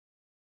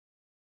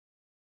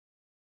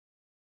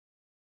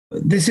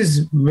This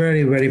is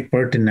very, very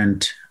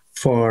pertinent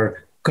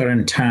for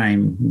current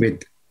time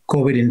with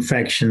COVID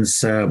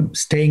infections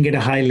staying at a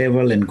high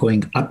level and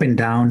going up and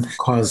down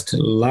caused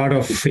a lot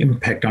of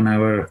impact on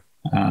our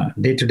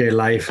day-to-day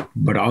life,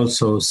 but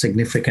also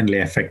significantly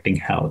affecting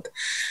health.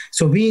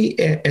 So we,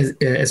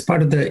 as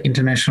part of the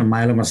International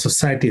Myeloma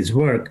Society's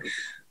work,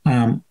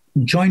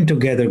 joined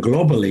together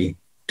globally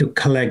to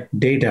collect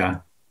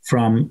data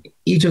from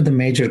each of the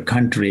major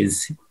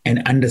countries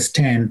and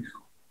understand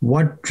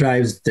what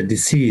drives the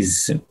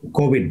disease,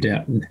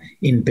 COVID,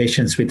 in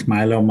patients with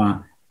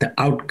myeloma, the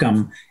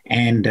outcome,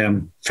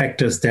 and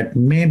factors that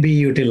may be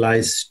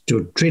utilized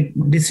to treat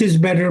disease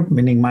better,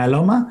 meaning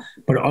myeloma,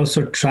 but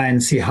also try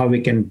and see how we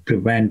can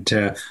prevent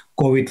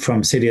COVID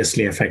from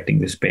seriously affecting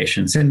these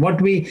patients. And what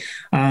we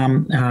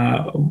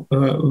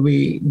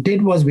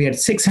did was we had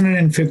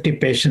 650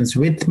 patients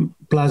with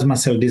plasma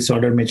cell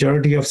disorder,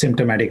 majority of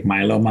symptomatic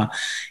myeloma,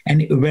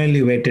 and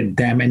evaluated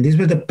them. And these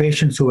were the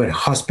patients who were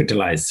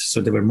hospitalized,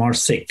 so they were more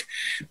sick.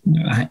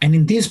 And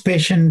in these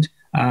patients,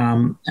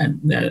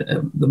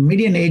 the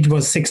median age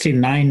was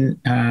 69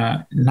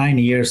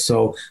 years,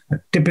 so a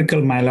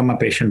typical myeloma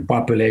patient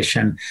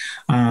population.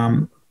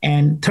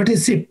 And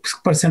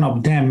 36%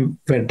 of them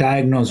were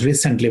diagnosed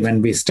recently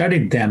when we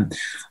studied them.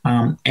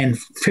 And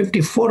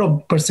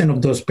 54%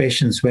 of those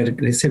patients were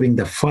receiving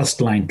the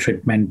first-line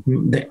treatment.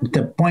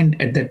 The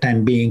point at that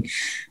time being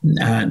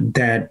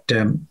that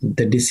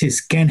the disease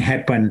can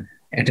happen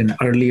at an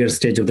earlier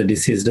stage of the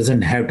disease,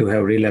 doesn't have to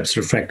have relapse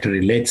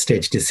refractory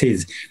late-stage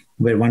disease,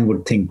 where one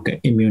would think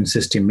immune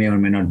system may or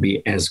may not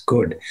be as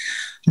good.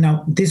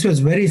 Now, this was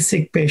very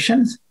sick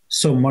patients,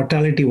 so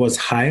mortality was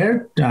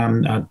higher.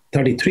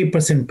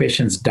 33%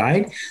 patients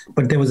died,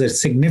 but there was a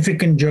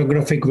significant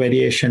geographic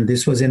variation.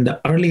 This was in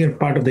the earlier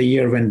part of the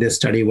year when this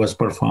study was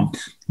performed,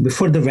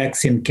 before the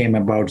vaccine came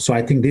about. So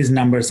I think these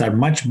numbers are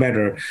much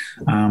better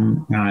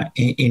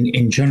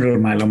in general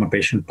myeloma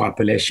patient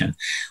population.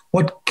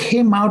 What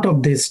came out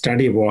of this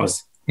study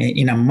was,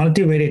 in a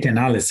multivariate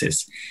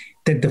analysis,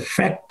 that the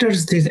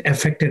factors that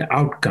affected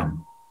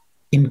outcome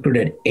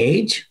included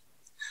age,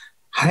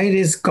 high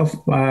risk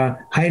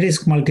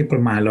multiple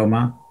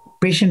myeloma,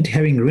 patient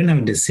having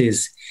renal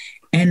disease,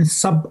 and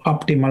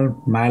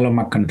suboptimal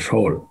myeloma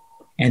control.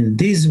 And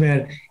these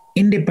were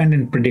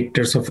independent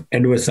predictors of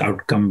adverse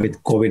outcome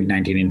with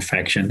COVID-19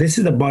 infection. This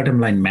is the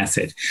bottom line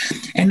message.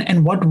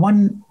 And what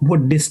one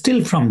would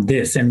distill from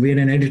this, and we had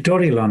an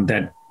editorial on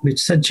that, which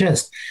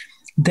suggests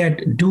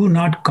that do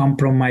not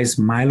compromise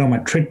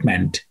myeloma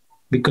treatment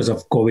because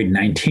of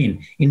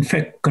COVID-19. In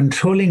fact,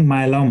 controlling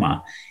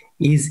myeloma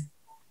is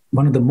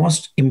one of the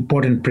most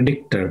important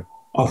predictor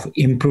of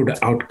improved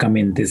outcome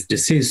in this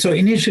disease. So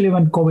initially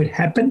when COVID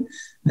happened,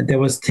 there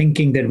was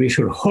thinking that we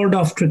should hold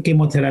off to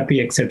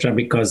chemotherapy, etc.,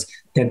 because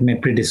that may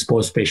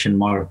predispose patient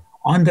more.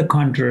 On the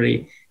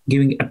contrary,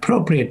 giving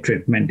appropriate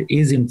treatment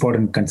is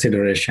important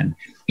consideration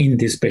in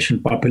this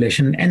patient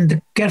population, and the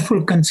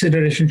careful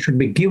consideration should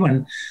be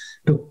given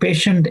to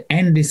patient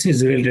and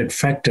disease-related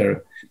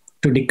factor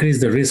to decrease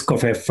the risk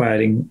of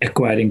acquiring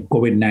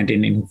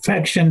COVID-19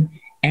 infection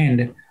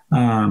and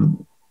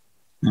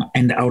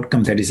the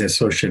outcome that is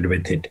associated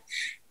with it.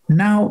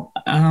 Now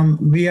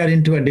we are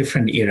into a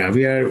different era.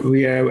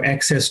 We have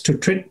access to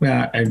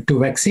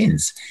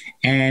vaccines,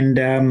 and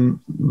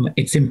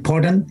it's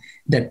important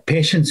that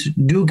patients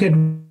do get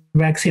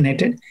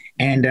vaccinated,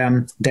 and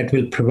that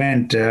will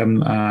prevent,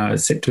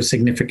 to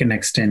significant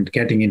extent,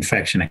 getting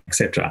infection,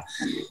 etc.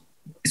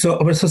 So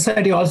our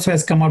society also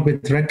has come out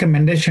with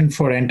recommendation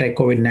for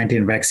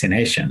anti-COVID-19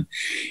 vaccination.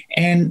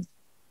 And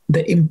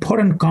the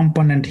important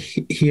component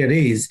here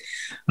is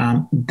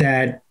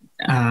that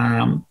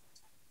all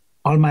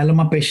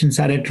myeloma patients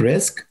are at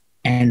risk,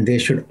 and they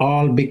should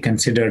all be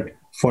considered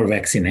for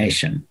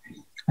vaccination.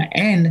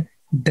 And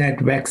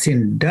that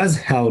vaccine does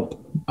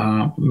help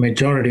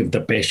majority of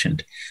the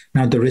patient.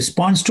 Now, the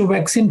response to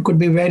vaccine could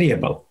be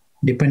variable,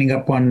 depending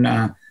upon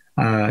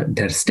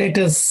their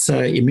status,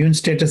 immune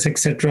status,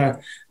 etc.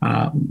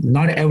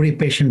 Not every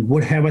patient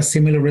would have a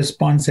similar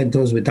response as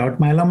those without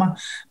myeloma,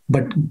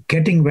 but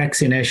getting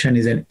vaccination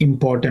is an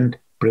important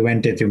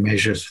preventative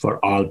measures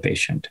for all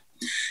patients.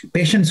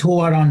 Patients who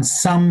are on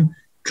some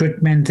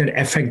treatment that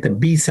affect the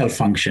B cell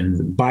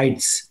function,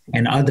 BiTEs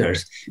and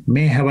others,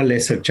 may have a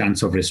lesser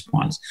chance of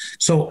response.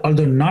 So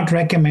although not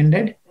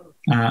recommended,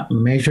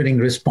 measuring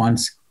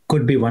response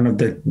could be one of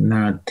the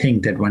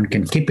things that one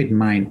can keep in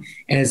mind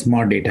as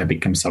more data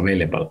becomes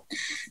available.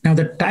 Now,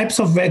 the types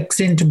of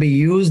vaccine to be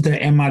used, the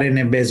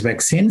mRNA-based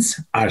vaccines,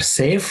 are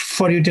safe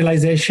for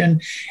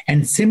utilization.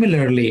 And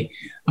similarly,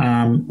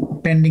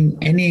 pending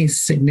any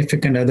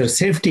significant other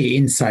safety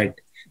insight,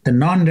 the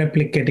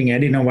non-replicating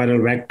adenoviral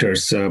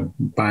vectors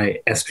by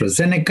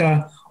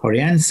AstraZeneca or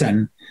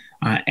Janssen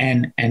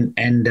and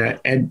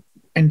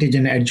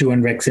antigen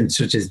adjuvant vaccines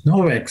such as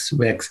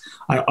Novavax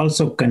are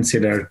also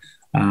considered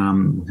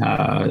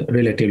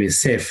relatively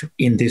safe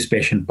in this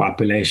patient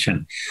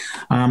population.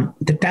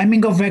 The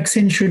timing of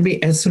vaccine should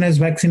be as soon as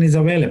vaccine is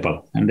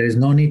available, and there is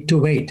no need to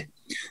wait.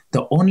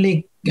 The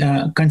only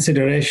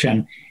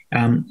consideration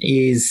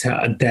is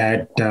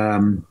that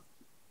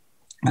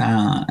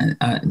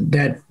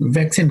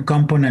vaccine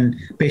component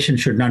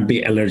patients should not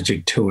be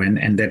allergic to,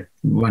 and that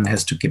one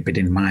has to keep it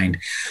in mind.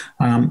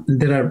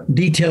 There are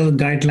detailed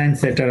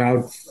guidelines that are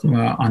out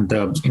on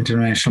the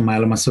International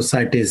Myeloma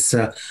Society's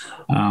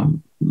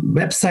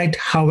website.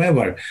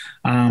 However,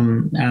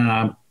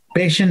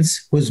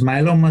 patients whose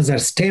myelomas are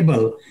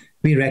stable,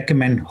 we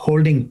recommend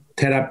holding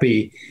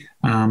therapy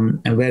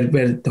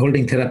where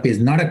holding therapy is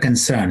not a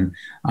concern,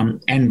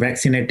 and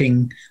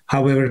vaccinating.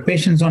 However,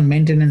 patients on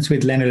maintenance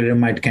with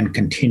lenalidomide can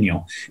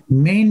continue.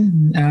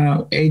 Main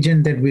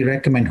agent that we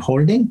recommend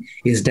holding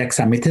is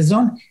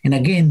dexamethasone. And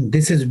again,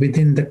 this is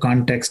within the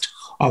context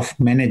of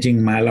managing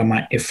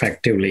myeloma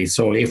effectively.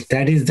 So if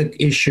that is the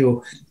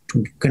issue,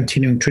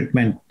 continuing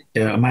treatment,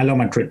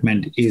 myeloma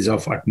treatment is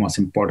of utmost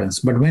importance.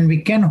 But when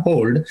we can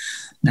hold,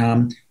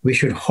 we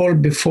should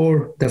hold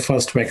before the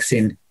first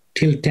vaccine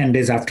till 10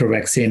 days after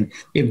vaccine.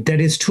 If that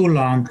is too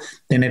long,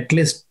 then at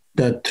least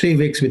the 3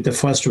 weeks with the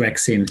first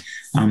vaccine,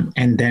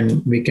 and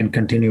then we can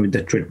continue with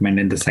the treatment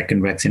in the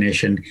second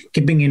vaccination,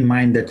 keeping in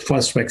mind that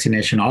first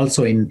vaccination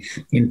also in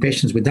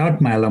patients without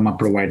myeloma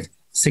provides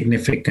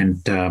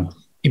significant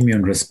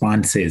immune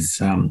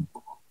responses.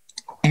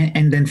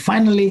 And then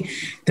finally,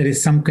 there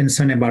is some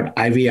concern about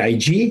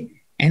IVIG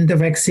and the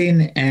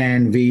vaccine,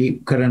 and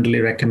we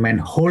currently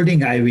recommend holding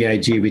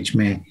IVIG, which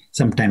may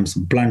sometimes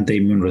blunt the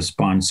immune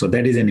response. So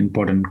that is an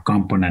important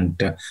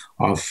component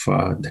of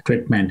the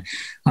treatment.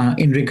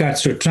 In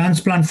regards to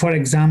transplant, for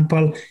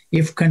example,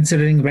 if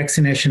considering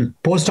vaccination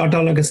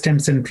post-autologous stem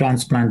cell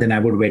transplant, then I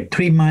would wait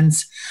 3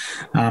 months.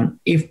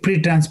 If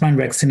pre-transplant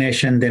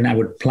vaccination, then I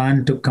would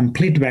plan to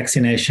complete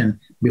vaccination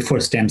before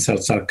stem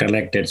cells are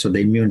collected, so the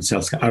immune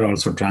cells are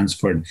also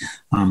transferred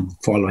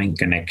following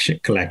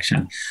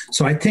collection.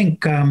 So I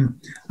think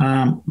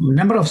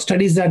number of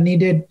studies are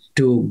needed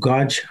to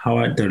gauge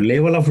how the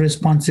level of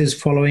responses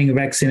following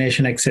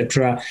vaccination,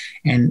 etc.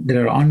 And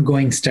there are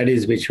ongoing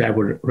studies which I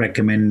would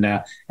recommend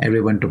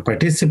everyone to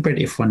participate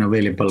if one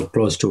available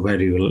close to where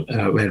you will,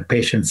 where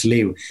patients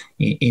live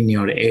in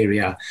your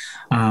area.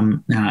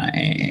 And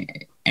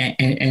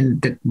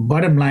the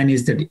bottom line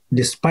is that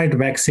despite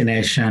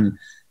vaccination,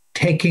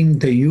 taking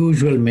the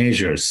usual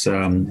measures,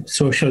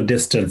 social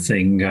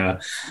distancing,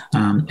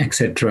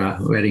 etc.,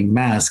 wearing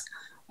masks,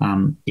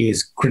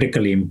 is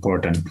critically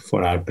important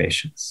for our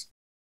patients.